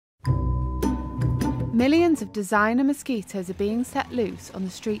Millions of designer mosquitoes are being set loose on the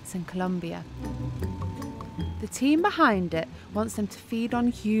streets in Colombia. The team behind it wants them to feed on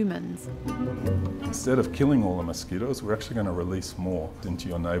humans. Instead of killing all the mosquitoes, we're actually going to release more into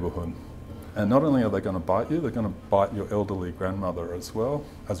your neighbourhood. And not only are they going to bite you, they're going to bite your elderly grandmother as well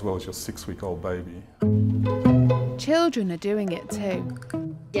as your 6-week-old baby. Children are doing it too.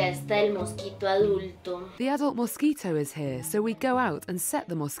 Ya está el mosquito adulto. The adult mosquito is here, so we go out and set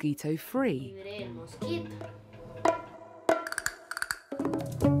the mosquito free. Libre el mosquito.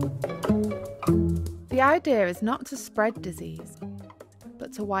 The idea is not to spread disease,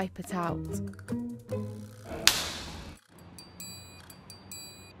 but to wipe it out.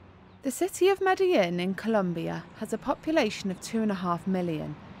 The city of Medellin in Colombia has a population of 2.5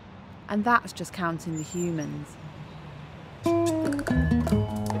 million, and that's just counting the humans.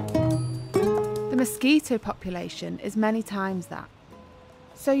 The mosquito population is many times that.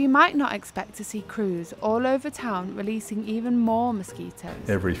 So you might not expect to see crews all over town releasing even more mosquitoes.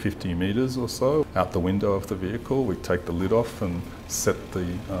 Every 50 metres or so, out the window of the vehicle, we take the lid off and set the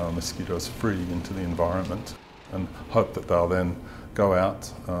mosquitoes free into the environment and hope that they'll then go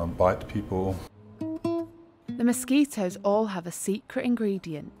out, bite people. The mosquitoes all have a secret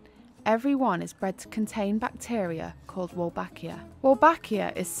ingredient. Every one is bred to contain bacteria called WOLBACHIA.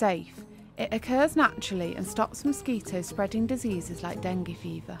 WOLBACHIA is safe. It occurs naturally and stops mosquitoes spreading diseases like dengue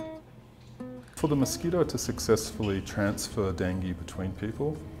fever. For the mosquito to successfully transfer dengue between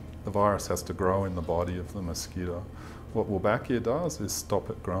people, the virus has to grow in the body of the mosquito. What WOLBACHIA does is stop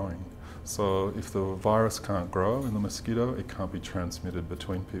it growing. So if the virus can't grow in the mosquito, it can't be transmitted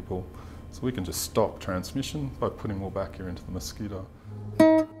between people. So we can just stop transmission by putting WOLBACHIA into the mosquito.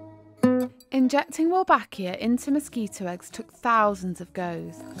 Injecting WOLBACHIA into mosquito eggs took thousands of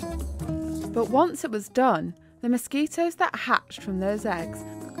goes. But once it was done, the mosquitoes that hatched from those eggs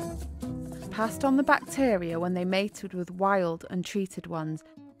passed on the bacteria when they mated with wild, untreated ones,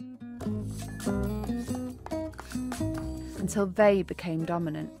 until they became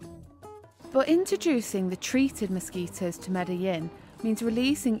dominant. But introducing the treated mosquitoes to Medellin means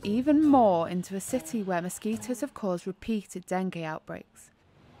releasing even more into a city where mosquitoes have caused repeated dengue outbreaks.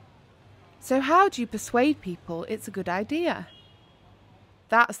 So how do you persuade people it's a good idea?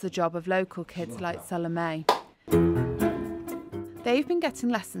 That's the job of local kids like Salome. They've been getting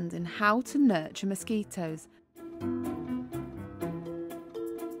lessons in how to nurture mosquitoes,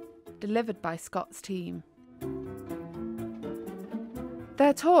 delivered by Scott's team.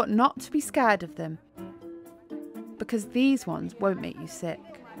 They're taught not to be scared of them, because these ones won't make you sick.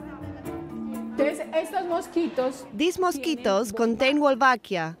 These mosquitoes contain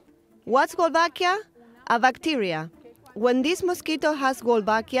WOLBACHIA. What's WOLBACHIA? A bacteria. When this mosquito has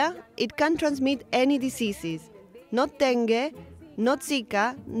WOLBACHIA, it can transmit any diseases. Not dengue, not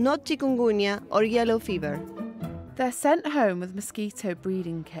Zika, not chikungunya or yellow fever. They're sent home with mosquito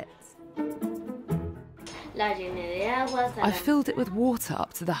breeding kits. I've filled it with water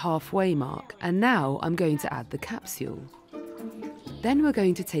up to the halfway mark, and now I'm going to add the capsule. Then we're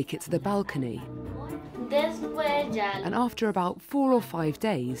going to take it to the balcony. And after about 4 or 5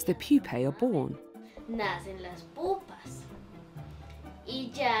 days, the pupae are born.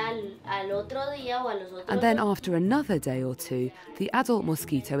 And then after another day or two, the adult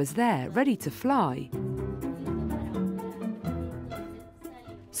mosquito is there, ready to fly.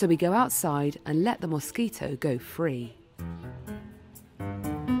 So we go outside and let the mosquito go free.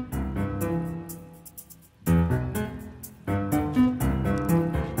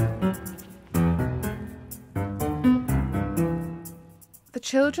 The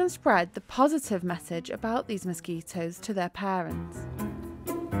children spread the positive message about these mosquitoes to their parents.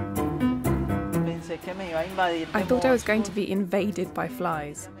 I thought I was going to be invaded by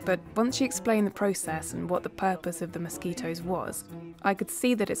flies, but once she explained the process and what the purpose of the mosquitoes was, I could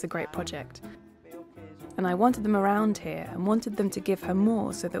see that it's a great project. And I wanted them around here and wanted them to give her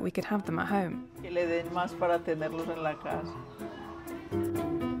more so that we could have them at home.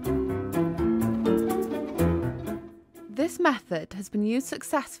 This method has been used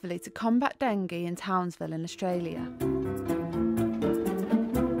successfully to combat dengue in Townsville in Australia.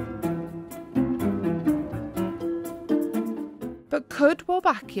 But could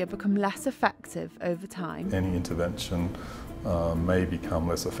WOLBACHIA become less effective over time? Any intervention may become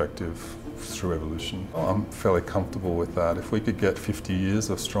less effective through evolution. I'm fairly comfortable with that. If we could get 50 years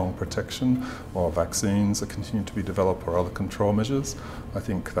of strong protection or vaccines that continue to be developed or other control measures, I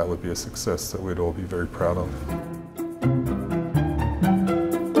think that would be a success that we'd all be very proud of.